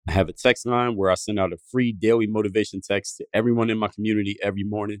I have a text line where I send out a free daily motivation text to everyone in my community every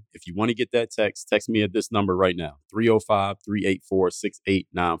morning. If you want to get that text me at this number right now,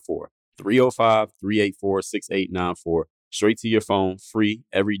 305-384-6894. 305-384-6894. Straight to your phone, free,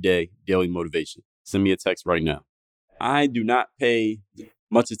 everyday, daily motivation. Send me a text right now. I do not pay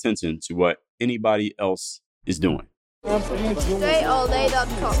much attention to what anybody else is doing.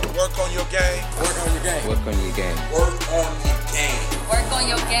 DreAllDay.com. Work on your game. Work on your game. Work on your game. Work on your game. Work on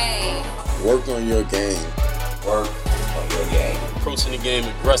your game. Work on your game. Work on your game. Approaching the game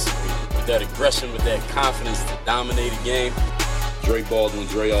aggressively, with that aggression, with that confidence to dominate a game. Dre Baldwin,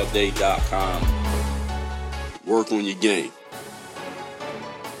 DreAllDay.com. Work on your game.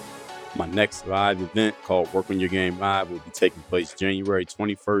 My next live event called Work on Your Game Live will be taking place January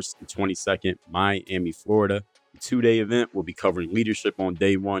 21st and 22nd, Miami, Florida. The 2-day event will be covering leadership on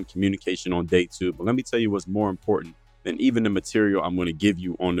day 1, communication on day 2. But let me tell you what's more important than even the material I'm going to give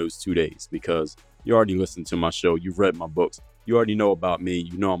you on those 2 days, because you already listened to my show. You've read my books. You already know about me.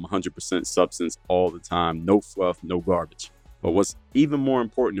 You know I'm 100% substance all the time. No fluff, no garbage. But what's even more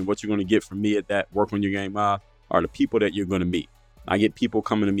important than what you're going to get from me at that Work on Your Game Live are the people that you're going to meet. I get people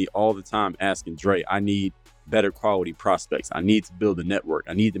coming to me all the time asking, Dre, I need better quality prospects. I need to build a network.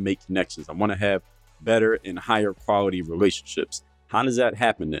 I need to make connections. I want to have better and higher quality relationships. How does that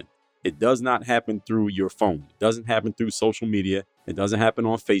happen then? It does not happen through your phone. It doesn't happen through social media. It doesn't happen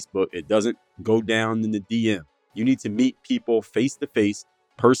on Facebook. It doesn't go down in the DM. You need to meet people face to face,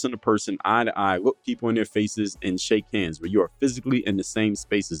 person to person, eye to eye, look people in their faces and shake hands where you are physically in the same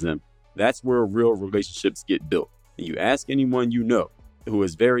space as them. That's where real relationships get built. And you ask anyone you know who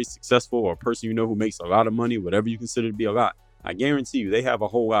is very successful, or a person you know who makes a lot of money, whatever you consider to be a lot, I guarantee you they have a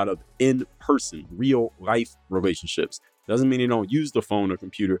whole lot of in-person, real life relationships. Doesn't mean they don't use the phone or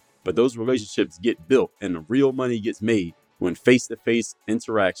computer, but those relationships get built and the real money gets made when face-to-face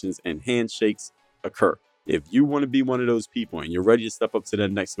interactions and handshakes occur. If you want to be one of those people and you're ready to step up to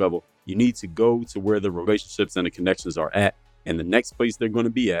that next level, you need to go to where the relationships and the connections are at. And the next place they're going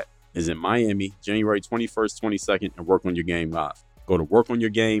to be at is in Miami, January 21st, 22nd, and Work on Your Game Live. Go to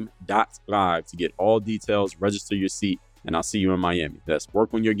workonyourgame.live to get all details, register your seat, and I'll see you in Miami. That's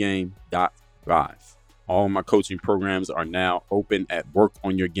workonyourgame.live. All my coaching programs are now open at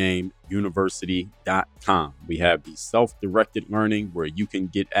workonyourgameuniversity.com. We have the self-directed learning where you can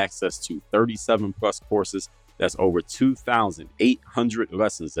get access to 37 plus courses. That's over 2,800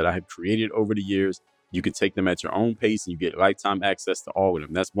 lessons that I have created over the years. You can take them at your own pace and you get lifetime access to all of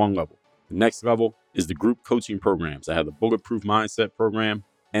them. That's one level. The next level is the group coaching programs. I have the Bulletproof Mindset program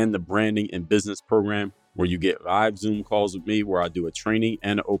and the Branding and Business program, where you get live Zoom calls with me where I do a training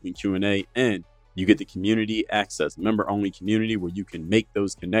and an open Q&A, and you get the community access, member-only community where you can make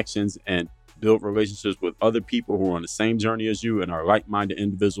those connections and build relationships with other people who are on the same journey as you and are like-minded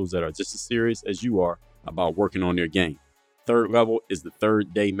individuals that are just as serious as you are about working on their game. Third level is the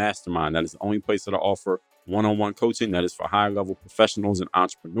 3rd-day mastermind. That is the only place that I offer one-on-one coaching. That is for high-level professionals and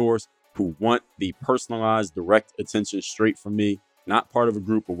entrepreneurs who want the personalized, direct attention straight from me, not part of a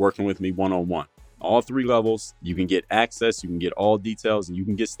group or working with me one-on-one. All 3 levels, you can get access, you can get all details, and you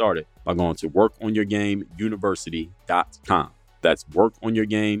can get started by going to workonyourgameuniversity.com. That's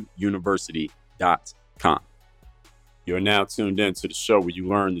workonyourgameuniversity.com. You're now tuned in to the show where you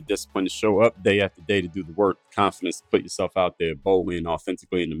learn the discipline to show up day after day to do the work, confidence to put yourself out there boldly and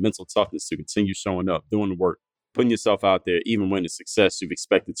authentically, and the mental toughness to continue showing up, doing the work, putting yourself out there even when the success you've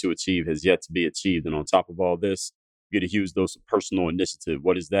expected to achieve has yet to be achieved. And on top of all this, you get a huge dose of personal initiative.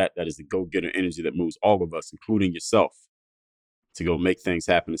 What is that? That is the go-getter energy that moves all of us, including yourself, to go make things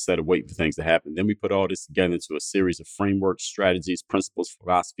happen instead of waiting for things to happen. Then we put all this together into a series of frameworks, strategies, principles,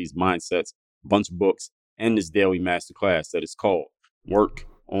 philosophies, mindsets, a bunch of books, and this daily masterclass that is called Work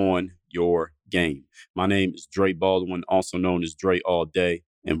on Your Game. My name is Dre Baldwin, also known as Dre All Day,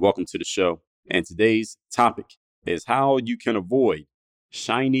 and welcome to the show. And today's topic is how you can avoid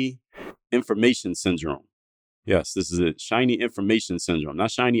shiny information syndrome. Yes, this is it. Shiny information syndrome,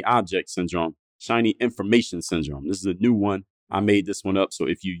 not shiny object syndrome, shiny information syndrome. This is a new one. I made this one up. So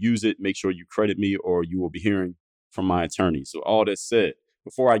if you use it, make sure you credit me or you will be hearing from my attorney. So all that said,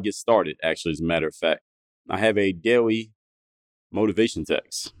 before I get started, actually, as a matter of fact, I have a daily motivation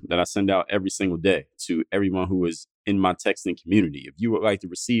text that I send out every single day to everyone who is in my texting community. If you would like to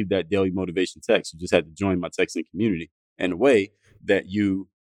receive that daily motivation text, you just have to join my texting community. And the way that you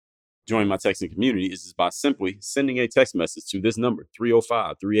join my texting community is just by simply sending a text message to this number,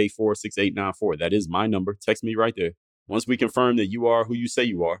 305-384-6894. That is my number. Text me right there. Once we confirm that you are who you say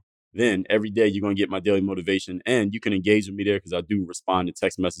you are, then every day you're going to get my daily motivation, and you can engage with me there because I do respond to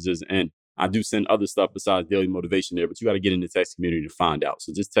text messages, and I do send other stuff besides daily motivation there, but you got to get in the text community to find out.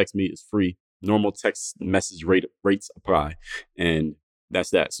 So just text me. It's free. Normal text message rates apply. And that's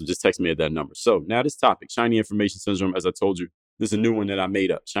that. So just text me at that number. So now this topic, shiny information syndrome, as I told you, this is a new one that I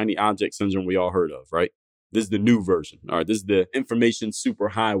made up. Shiny object syndrome, we all heard of, right? This is the new version. All right. This is the information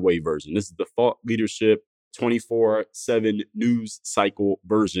superhighway version. This is the thought leadership 24/7 news cycle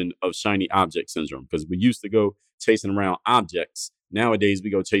version of shiny object syndrome. Because we used to go chasing around objects. Nowadays, we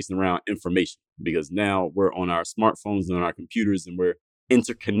go chasing around information because now we're on our smartphones and on our computers and we're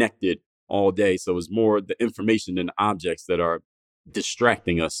interconnected all day. So it's more the information than the objects that are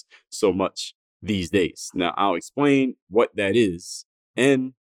distracting us so much these days. Now, I'll explain what that is.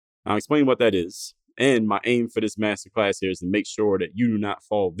 And my aim for this masterclass here is to make sure that you do not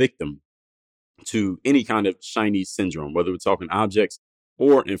fall victim to any kind of shiny syndrome, whether we're talking objects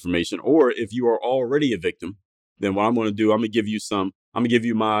or information, or if you are already a victim, then what I'm going to do,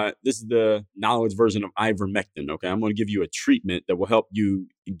 this is the knowledge version of ivermectin. Okay. I'm going to give you a treatment that will help you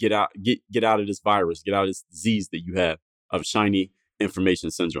get out of this virus, get out of this disease that you have of shiny information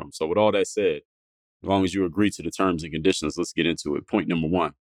syndrome. So with all that said, as long as you agree to the terms and conditions, let's get into it. Point number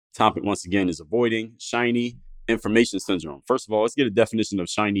one, topic once again is avoiding shiny information syndrome. First of all, let's get a definition of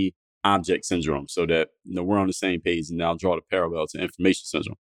shiny object syndrome so that we're on the same page, and I'll draw the parallel to information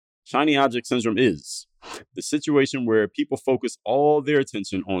syndrome. Shiny object syndrome is the situation where people focus all their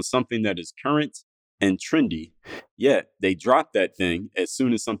attention on something that is current and trendy, yet they drop that thing as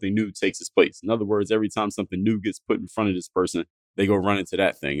soon as something new takes its place. In other words, every time something new gets put in front of this person, they go run into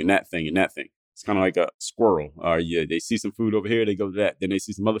that thing and that thing and that thing. It's kind of like a squirrel. They see some food over here, they go to that. Then they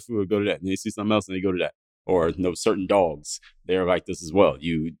see some other food, they go to that. Then they see something else and they go to that. Or certain dogs, they're like this as well.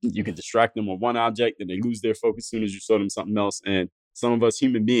 You can distract them on one object and they lose their focus as soon as you show them something else. And some of us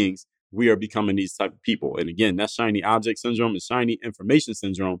human beings, we are becoming these type of people. And again, that shiny object syndrome and shiny information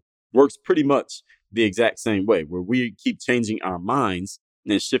syndrome works pretty much the exact same way, where we keep changing our minds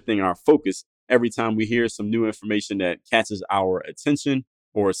and shifting our focus every time we hear some new information that catches our attention,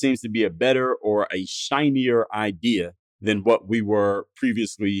 or seems to be a better or a shinier idea than what we were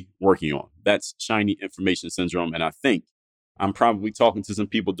previously working on. That's shiny information syndrome. And I think I'm probably talking to some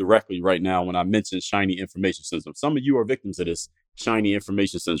people directly right now when I mention shiny information syndrome. Some of you are victims of this shiny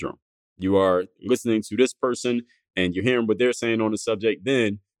information syndrome. You are listening to this person and you're hearing what they're saying on the subject.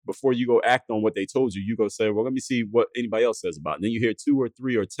 Then before you go act on what they told you, you go say, well, let me see what anybody else says about it. And then you hear 2 or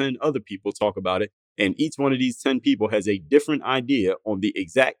 3 or 10 other people talk about it. And each one of these 10 people has a different idea on the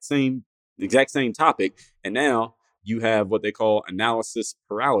exact same topic. And now you have what they call analysis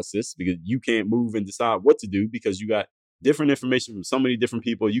paralysis, because you can't move and decide what to do because you got different information from so many different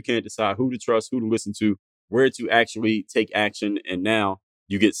people. You can't decide who to trust, who to listen to, where to actually take action. And now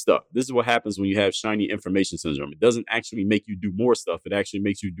you get stuck. This is what happens when you have shiny information syndrome. It doesn't actually make you do more stuff. It actually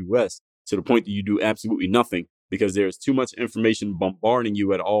makes you do less, to the point that you do absolutely nothing because there's too much information bombarding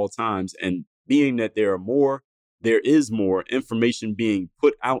you at all times. And being that there is more information being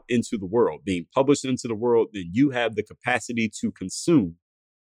put out into the world, being published into the world than you have the capacity to consume.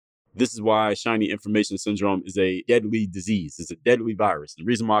 This is why shiny information syndrome is a deadly disease. It's a deadly virus. The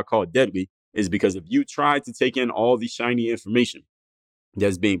reason why I call it deadly is because if you try to take in all the shiny information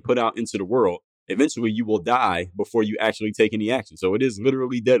that's being put out into the world, eventually you will die before you actually take any action. So it is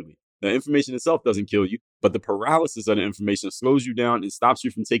literally deadly. The information itself doesn't kill you, but the paralysis of the information slows you down and stops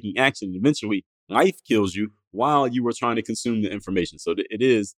you from taking action. And eventually, life kills you while you were trying to consume the information. So it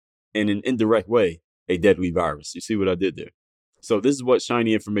is, in an indirect way, a deadly virus. You see what I did there? So this is what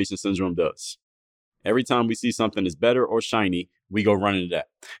shiny information syndrome does. Every time we see something that's better or shiny, we go run into that.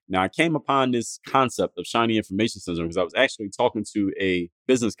 Now, I came upon this concept of shiny information syndrome because I was actually talking to a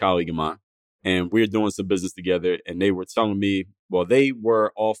business colleague of mine, and we were doing some business together, and they were telling me, well, they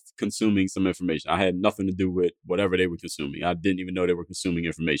were off consuming some information. I had nothing to do with whatever they were consuming. I didn't even know they were consuming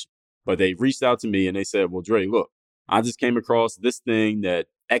information. But they reached out to me and they said, well, Dre, look, I just came across this thing that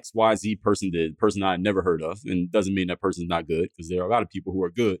XYZ person did, person I had never heard of. And it doesn't mean that person's not good, because there are a lot of people who are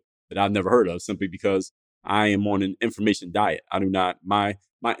good that I've never heard of, simply because I am on an information diet. I do not, my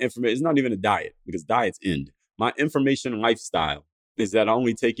information, it's not even a diet because diets end. My information lifestyle is that I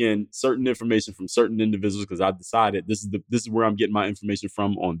only take in certain information from certain individuals because I've decided this is where I'm getting my information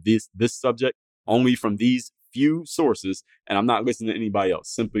from on this subject, only from these few sources, and I'm not listening to anybody else.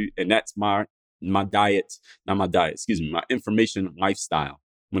 Simply, and that's my information lifestyle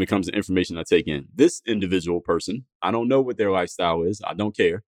when it comes to information I take in. This individual person, I don't know what their lifestyle is. I don't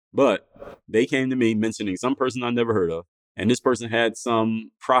care. But they came to me mentioning some person I never heard of, and this person had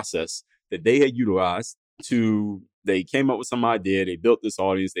some process that they had utilized they came up with some idea, they built this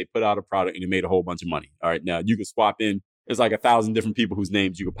audience, they put out a product, and they made a whole bunch of money. All right, now you can swap in There's like 1,000 different people whose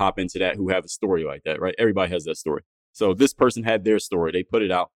names you could pop into that who have a story like that, right? Everybody has that story. So this person had their story. They put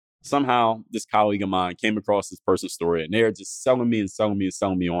it out. Somehow this colleague of mine came across this person's story, and they're just selling me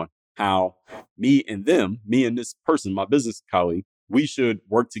on how me and this person, my business colleague, we should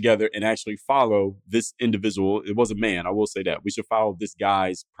work together and actually follow this individual. It was a man. I will say that. We should follow this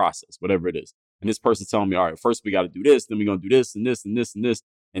guy's process, whatever it is. And this person telling me, all right, first we got to do this, then we're going to do this and this and this and this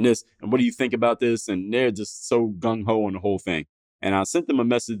and this. And what do you think about this? And they're just so gung-ho on the whole thing. And I sent them a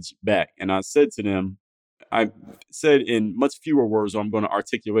message back, and I said to them, I said in much fewer words, I'm going to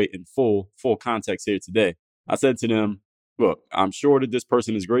articulate in full context here today. I said to them, look, I'm sure that this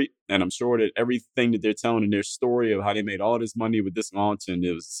person is great, and I'm sure that everything that they're telling in their story of how they made all this money with this launch, and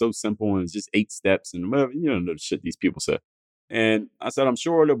it was so simple, and it's just 8 steps, and whatever, you know the shit these people say. And I said, I'm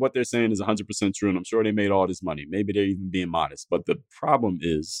sure that what they're saying is 100% true, and I'm sure they made all this money. Maybe they're even being modest. But the problem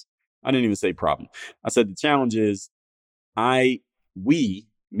is, I didn't even say problem. I said the challenge is,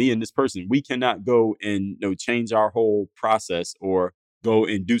 me and this person, we cannot go and change our whole process or go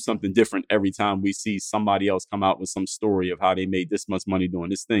and do something different every time we see somebody else come out with some story of how they made this much money doing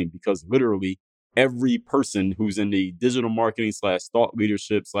this thing. Because literally every person who's in the digital marketing / thought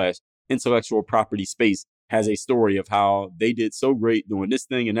leadership / intellectual property space has a story of how they did so great doing this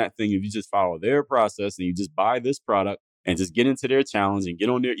thing and that thing. If you just follow their process and you just buy this product and just get into their challenge and get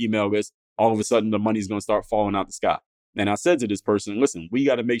on their email list, all of a sudden the money's going to start falling out the sky. And I said to this person, listen, we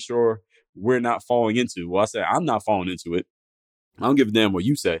got to make sure we're not falling into. Well, I said, I'm not falling into it. I don't give a damn what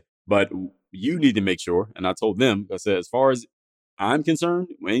you say, but you need to make sure. And I told them, I said, as far as I'm concerned,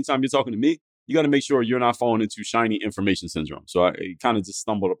 anytime you're talking to me, you got to make sure you're not falling into shiny information syndrome. So I kind of just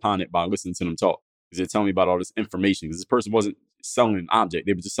stumbled upon it by listening to them talk, because they're telling me about all this information, because this person wasn't selling an object.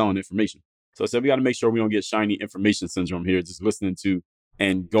 They were just selling information. So I said, we got to make sure we don't get shiny information syndrome here, just listening to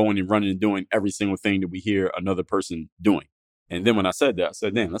and going and running and doing every single thing that we hear another person doing. And then when I said that, I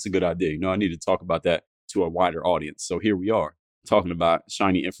said, damn, that's a good idea. I need to talk about that to a wider audience. So here we are talking about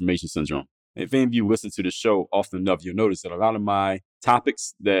shiny information syndrome. If any of you listen to the show often enough, you'll notice that a lot of my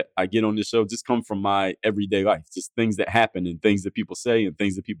topics that I get on this show just come from my everyday life, just things that happen and things that people say and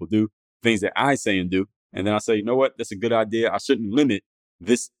things that people do, things that I say and do. And then I say, you know what? That's a good idea. I shouldn't limit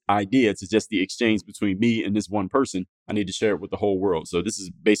this idea to just the exchange between me and this one person. I need to share it with the whole world. So this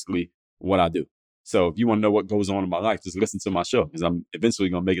is basically what I do. So if you want to know what goes on in my life, just listen to my show, because I'm eventually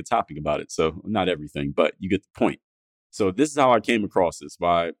going to make a topic about it. So not everything, but you get the point. So this is how I came across this,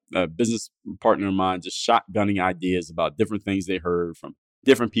 by a business partner of mine just shotgunning ideas about different things they heard from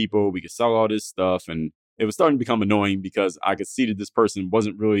different people. We could sell all this stuff. And it was starting to become annoying, because I could see that this person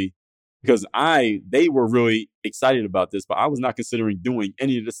wasn't really, because they were really excited about this, but I was not considering doing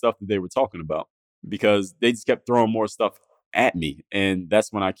any of the stuff that they were talking about, because they just kept throwing more stuff at me. And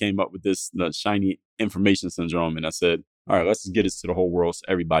that's when I came up with the shiny information syndrome. And I said, all right, let's just get this to the whole world so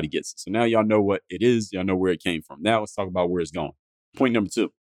everybody gets it. So now y'all know what it is. Y'all know where it came from. Now let's talk about where it's going. Point number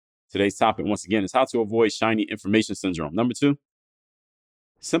 2. Today's topic, once again, is how to avoid shiny information syndrome. Number 2,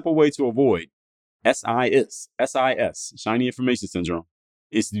 simple way to avoid SIS, shiny information syndrome,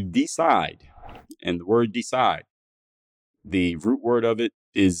 is to decide. And the word decide, the root word of it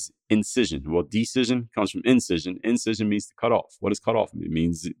is incision. Well, decision comes from incision. Incision means to cut off. What does cut off mean? It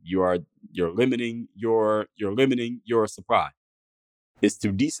means you're limiting your supply. It's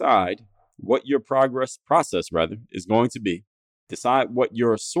to decide what your process is going to be, decide what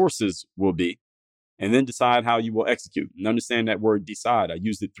your sources will be, and then decide how you will execute. And understand that word decide. I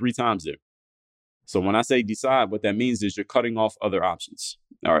used it 3 times there. So when I say decide, what that means is you're cutting off other options.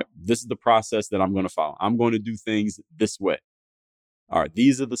 All right, this is the process that I'm going to follow. I'm going to do things this way. All right,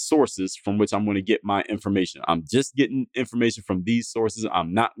 these are the sources from which I'm going to get my information. I'm just getting information from these sources.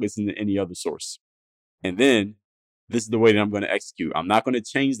 I'm not listening to any other source. And then this is the way that I'm going to execute. I'm not going to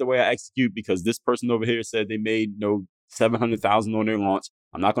change the way I execute because this person over here said they made $700,000 on their launch.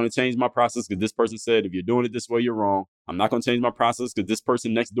 I'm not going to change my process because this person said, if you're doing it this way, you're wrong. I'm not going to change my process because this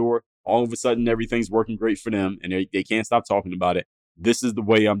person next door, all of a sudden, everything's working great for them and they can't stop talking about it. This is the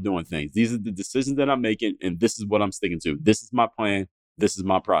way I'm doing things. These are the decisions that I'm making, and this is what I'm sticking to. This is my plan. This is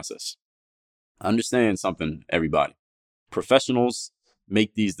my process. Understand something, everybody. Professionals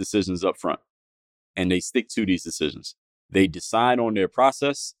make these decisions up front, and they stick to these decisions. They decide on their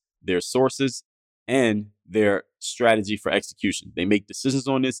process, their sources, and their strategy for execution. They make decisions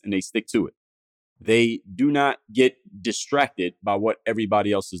on this, and they stick to it. They do not get distracted by what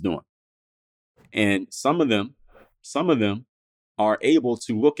everybody else is doing. And some of them are able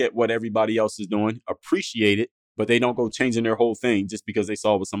to look at what everybody else is doing, appreciate it, but they don't go changing their whole thing just because they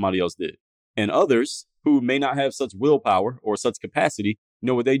saw what somebody else did. And others who may not have such willpower or such capacity, you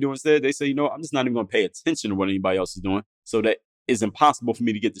know what they do instead? They say, I'm just not even going to pay attention to what anybody else is doing. so that it's impossible for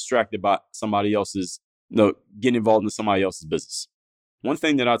me to get distracted by somebody else's, getting involved in somebody else's business. One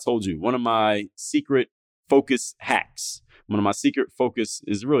thing that I told you, one of my secret focus hacks, one of my secret focus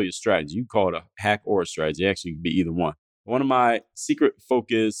is really a strategy. You call it a hack or a strategy. Actually, it could be either one. One of my secret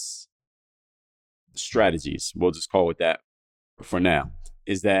focus strategies, we'll just call it that for now,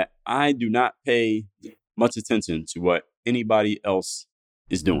 is that I do not pay much attention to what anybody else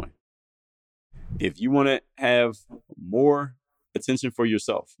is doing. If you want to have more attention for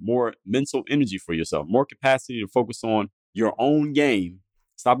yourself, more mental energy for yourself, more capacity to focus on your own game,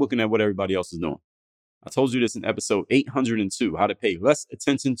 stop looking at what everybody else is doing. I told you this in episode 802, how to pay less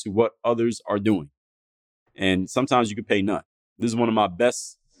attention to what others are doing. And sometimes you can pay none. This is one of my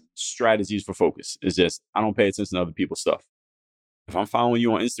best strategies for focus. It's just, I don't pay attention to other people's stuff. If I'm following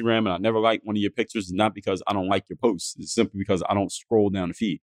you on Instagram and I never like one of your pictures, it's not because I don't like your posts. It's simply because I don't scroll down the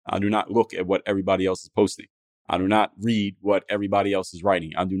feed. I do not look at what everybody else is posting. I do not read what everybody else is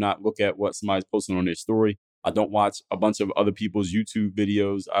writing. I do not look at what somebody's posting on their story. I don't watch a bunch of other people's YouTube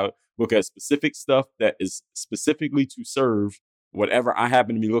videos. I look at specific stuff that is specifically to serve whatever I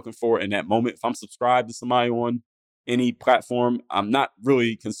happen to be looking for in that moment. If I'm subscribed to somebody on any platform, I'm not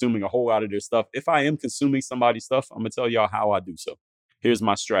really consuming a whole lot of their stuff. If I am consuming somebody's stuff, I'm going to tell y'all how I do so. Here's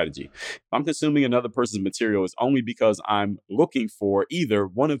my strategy. If I'm consuming another person's material, it's only because I'm looking for either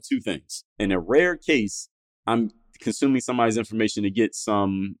one of two things. In a rare case, I'm consuming somebody's information to get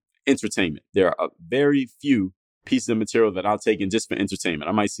some entertainment. There are very few pieces of material that I'll take in just for entertainment.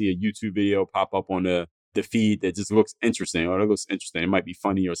 I might see a YouTube video pop up on the feed that just looks interesting, or it looks interesting. It might be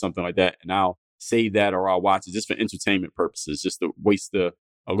funny or something like that. And I'll save that or I'll watch it just for entertainment purposes, just to waste a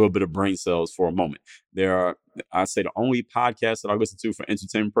little bit of brain cells for a moment. There are, I say the only podcast that I listen to for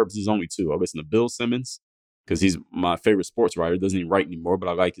entertainment purposes, only two. I listen to Bill Simmons because he's my favorite sports writer. Doesn't even write anymore, but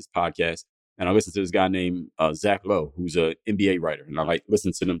I like his podcast. And I listen to this guy named Zach Lowe, who's an NBA writer. And I like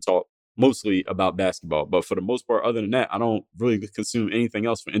listening to them talk mostly about basketball. But for the most part, other than that, I don't really consume anything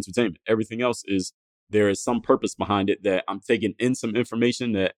else for entertainment. Everything else is, there is some purpose behind it that I'm taking in some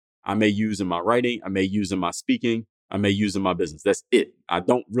information that I may use in my writing, I may use in my speaking, I may use in my business. That's it. I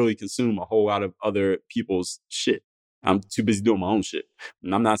don't really consume a whole lot of other people's shit. I'm too busy doing my own shit.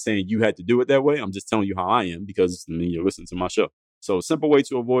 And I'm not saying you had to do it that way. I'm just telling you how I am because you're listening to my show. So a simple way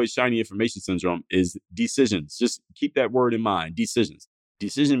to avoid shiny information syndrome is decisions. Just keep that word in mind, decisions.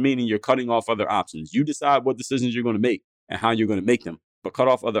 Decision meaning you're cutting off other options. You decide what decisions you're going to make and how you're going to make them, but cut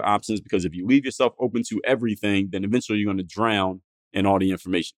off other options, because if you leave yourself open to everything, then eventually you're going to drown in all the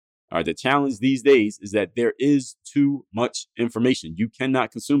information. All right. The challenge these days is that there is too much information. You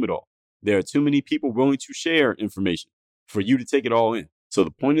cannot consume it all. There are too many people willing to share information for you to take it all in. So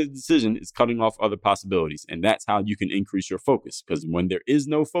the point of the decision is cutting off other possibilities. And that's how you can increase your focus. Because when there is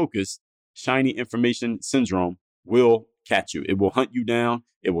no focus, shiny information syndrome will catch you. It will hunt you down.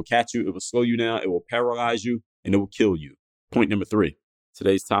 It will catch you. It will slow you down. It will paralyze you, and it will kill you. Point number 3.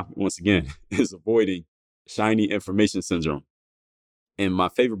 Today's topic, once again, is avoiding shiny information syndrome. In my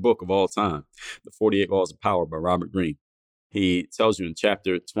favorite book of all time, The 48 Laws of Power by Robert Greene, he tells you in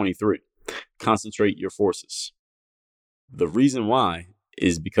chapter 23, concentrate your forces. The reason why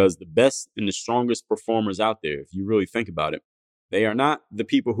is because the best and the strongest performers out there, if you really think about it, they are not the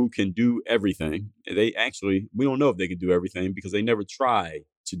people who can do everything. We don't know if they can do everything because they never try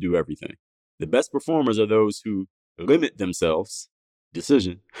to do everything. The best performers are those who limit themselves,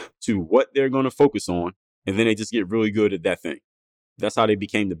 decision, to what they're going to focus on, and then they just get really good at that thing. That's how they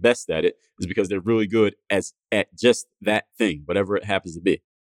became the best at it, is because they're really good at just that thing, whatever it happens to be.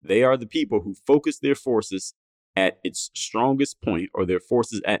 They are the people who focus their forces at its strongest point, or their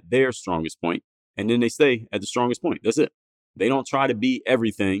forces at their strongest point, and then they stay at the strongest point. That's it. They don't try to be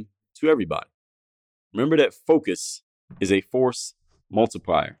everything to everybody. Remember that focus is a force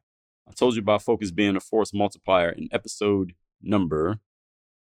multiplier. I told you about focus being a force multiplier in episode number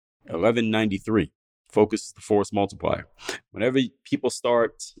 1193. Focus is the force multiplier. Whenever people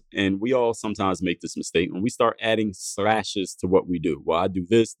start, and we all sometimes make this mistake, when we start adding slashes to what we do. Well, I do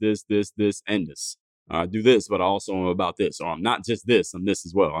this, and this. I do this, but I also am about this. Or I'm not just this, I'm this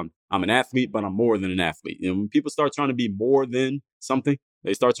as well. I'm an athlete, but I'm more than an athlete. And when people start trying to be more than something,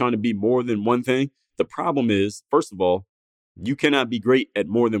 they start trying to be more than one thing. The problem is, first of all, you cannot be great at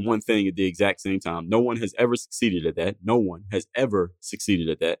more than one thing at the exact same time. No one has ever succeeded at that. No one has ever succeeded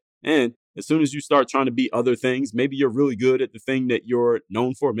at that. And as soon as you start trying to be other things, maybe you're really good at the thing that you're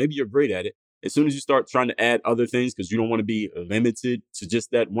known for. Maybe you're great at it. As soon as you start trying to add other things because you don't want to be limited to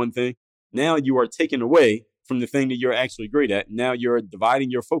just that one thing, now you are taken away from the thing that you're actually great at. Now you're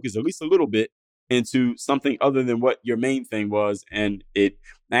dividing your focus at least a little bit into something other than what your main thing was. And it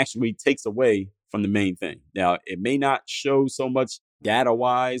actually takes away from the main thing. Now, it may not show so much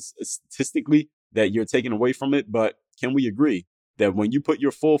data-wise, statistically, that you're taking away from it, but can we agree that when you put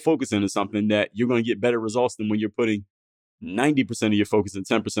your full focus into something, that you're going to get better results than when you're putting 90% of your focus and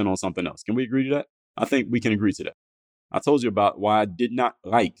 10% on something else? Can we agree to that? I think we can agree to that. I told you about why I did not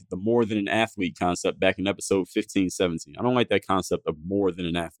like the more than an athlete concept back in episode 15, 17. I don't like that concept of more than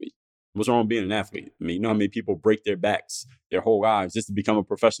an athlete. What's wrong with being an athlete? I mean, you know how many people break their backs their whole lives just to become a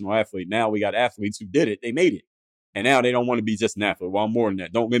professional athlete? Now we got athletes who did it. They made it. And now they don't want to be just an athlete. Well, I'm more than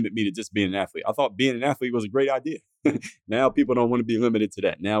that. Don't limit me to just being an athlete. I thought being an athlete was a great idea. Now people don't want to be limited to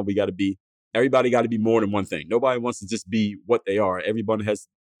that. Now everybody got to be more than one thing. Nobody wants to just be what they are. Everybody has to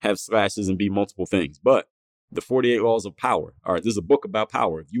have slashes and be multiple things. But the 48 Laws of Power. All right, this is a book about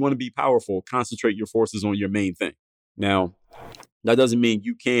power. If you want to be powerful, concentrate your forces on your main thing. Now, that doesn't mean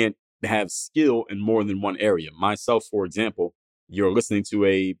you can't have skill in more than one area. Myself, for example, you're listening to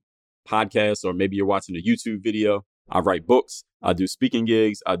a podcast or maybe you're watching a YouTube video. I write books. I do speaking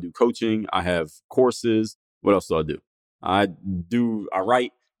gigs. I do coaching. I have courses. What else do I do? I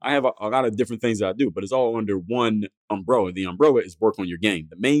write. I have a lot of different things that I do, but it's all under one umbrella. The umbrella is work on your game.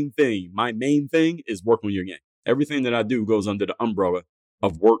 My main thing is work on your game. Everything that I do goes under the umbrella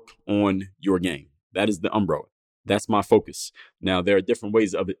of work on your game. That is the umbrella. That's my focus. Now, there are different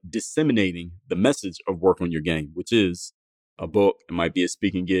ways of disseminating the message of work on your game, which is a book. It might be a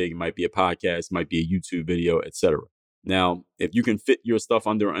speaking gig. It might be a podcast. It might be a YouTube video, etc. Now, if you can fit your stuff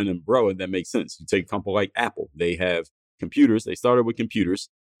under an umbrella, that makes sense. You take a company like Apple. They have computers. They started with computers.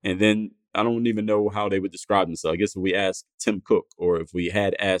 And then I don't even know how they would describe themselves. I guess if we asked Tim Cook or if we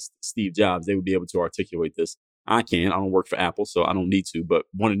had asked Steve Jobs, they would be able to articulate this. I can't. I don't work for Apple, so I don't need to, but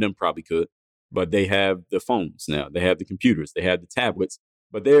one of them probably could. But they have the phones now. They have the computers. They have the tablets.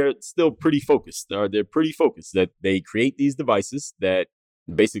 But they're still pretty focused. They're pretty focused that they create these devices that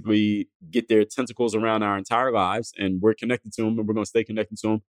basically get their tentacles around our entire lives, and we're connected to them, and we're going to stay connected to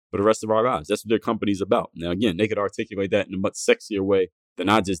them for the rest of our lives. That's what their company's about. Now, again, they could articulate that in a much sexier way than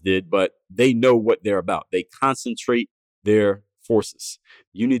I just did, but they know what they're about. They concentrate their forces.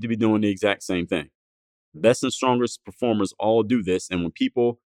 You need to be doing the exact same thing. Best and strongest performers all do this. And when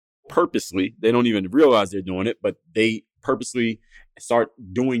people purposely, they don't even realize they're doing it, but they purposely start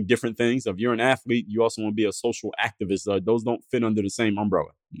doing different things. If you're an athlete, you also want to be a social activist. Those don't fit under the same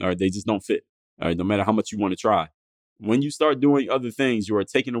umbrella. All right, they just don't fit. All right, no matter how much you want to try. When you start doing other things, you are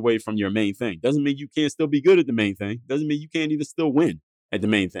taking away from your main thing. Doesn't mean you can't still be good at the main thing. Doesn't mean you can't even still win at the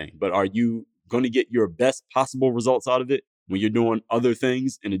main thing. But are you going to get your best possible results out of it when you're doing other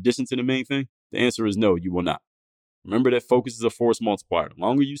things in addition to the main thing? The answer is no, you will not. Remember that focus is a force multiplier. The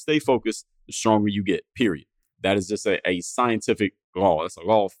longer you stay focused, the stronger you get, period. That is just a scientific law. It's a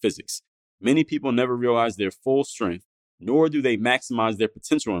law of physics. Many people never realize their full strength, nor do they maximize their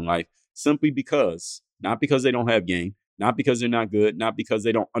potential in life simply because, not because they don't have game, not because they're not good, not because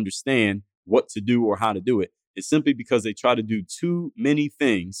they don't understand what to do or how to do it. It's simply because they try to do too many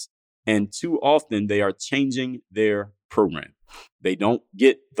things, and too often they are changing their program. They don't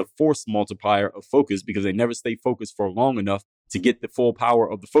get the force multiplier of focus because they never stay focused for long enough to get the full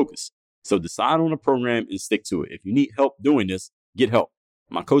power of the focus. So decide on a program and stick to it. If you need help doing this, get help.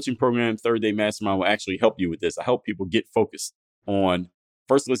 My coaching program, Third Day Mastermind, will actually help you with this. I help people get focused on,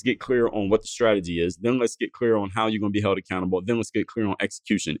 first, let's get clear on what the strategy is. Then let's get clear on how you're going to be held accountable. Then let's get clear on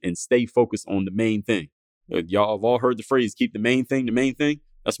execution and stay focused on the main thing. Y'all have all heard the phrase, keep the main thing the main thing.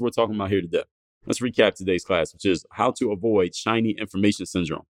 That's what we're talking about here today. Let's recap today's class, which is how to avoid shiny information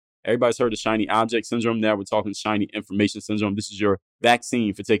syndrome. Everybody's heard of shiny object syndrome. Now we're talking shiny information syndrome. This is your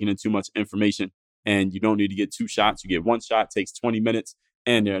vaccine for taking in too much information, and you don't need to get 2 shots. You get 1 shot, takes 20 minutes,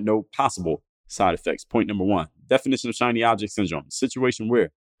 and there are no possible side effects. Point number 1, definition of shiny object syndrome. A situation where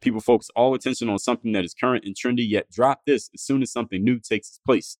people focus all attention on something that is current and trendy, yet drop this as soon as something new takes its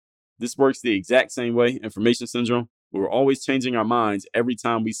place. This works the exact same way, information syndrome. We're always changing our minds every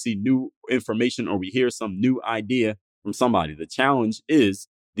time we see new information or we hear some new idea from somebody. The challenge is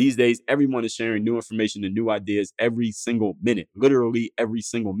these days, everyone is sharing new information and new ideas every single minute, literally every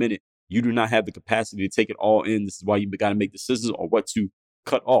single minute. You do not have the capacity to take it all in. This is why you've got to make decisions on what to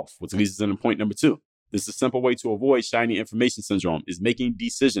cut off, which leads us into point number 2. This is a simple way to avoid shiny information syndrome is making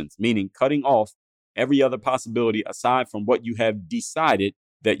decisions, meaning cutting off every other possibility aside from what you have decided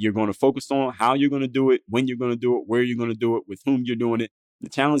that you're going to focus on, how you're going to do it, when you're going to do it, where you're going to do it, with whom you're doing it. The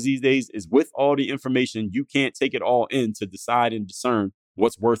challenge these days is with all the information, you can't take it all in to decide and discern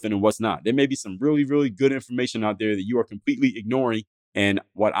what's worth it and what's not. There may be some really, really good information out there that you are completely ignoring. And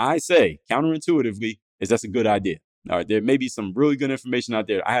what I say counterintuitively is that's a good idea. All right, there may be some really good information out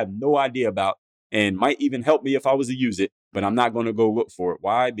there I have no idea about and might even help me if I was to use it, but I'm not going to go look for it.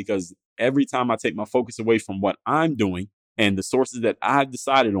 Why? Because every time I take my focus away from what I'm doing and the sources that I've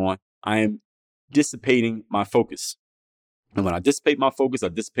decided on, I am dissipating my focus. And when I dissipate my focus, I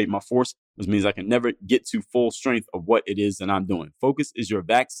dissipate my force, which means I can never get to full strength of what it is that I'm doing. Focus is your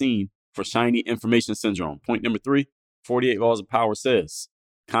vaccine for shiny information syndrome. Point number 3, 48 Laws of Power says,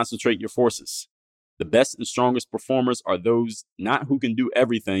 concentrate your forces. The best and strongest performers are those not who can do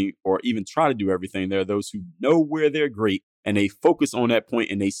everything or even try to do everything. They're those who know where they're great and they focus on that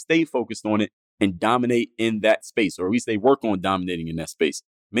point and they stay focused on it and dominate in that space, or at least they work on dominating in that space.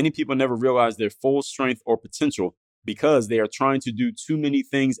 Many people never realize their full strength or potential because they are trying to do too many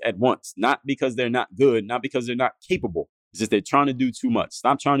things at once, not because they're not good, not because they're not capable. It's just they're trying to do too much.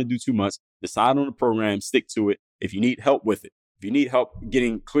 Stop trying to do too much. Decide on a program, stick to it. If you need help with it, if you need help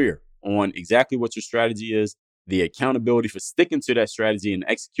getting clear on exactly what your strategy is, the accountability for sticking to that strategy and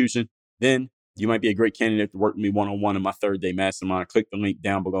execution, then you might be a great candidate to work with me one-on-one in my 3rd-day mastermind. Click the link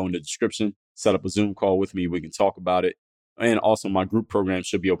down below in the description. Set up a Zoom call with me. We can talk about it. And also my group program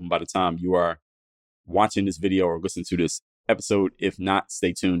should be open by the time you are watching this video or listening to this episode. If not,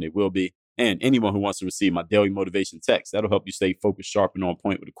 stay tuned. It will be. And anyone who wants to receive my daily motivation text, that'll help you stay focused, sharp, and on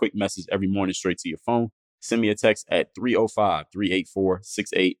point with a quick message every morning straight to your phone. Send me a text at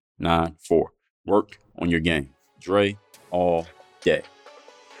 305-384-6894. Work on your game. Dre all day.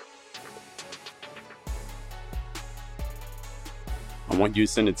 I want you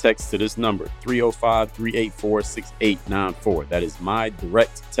to send a text to this number, 305-384-6894. That is my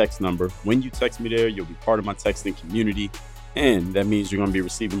direct text number. When you text me there, you'll be part of my texting community. And that means you're going to be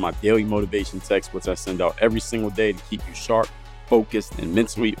receiving my daily motivation text, which I send out every single day to keep you sharp, focused, and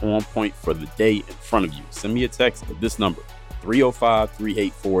mentally on point for the day in front of you. Send me a text at this number,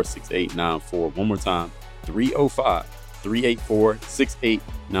 305-384-6894. One more time,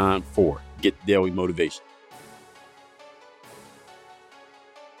 305-384-6894. Get daily motivation.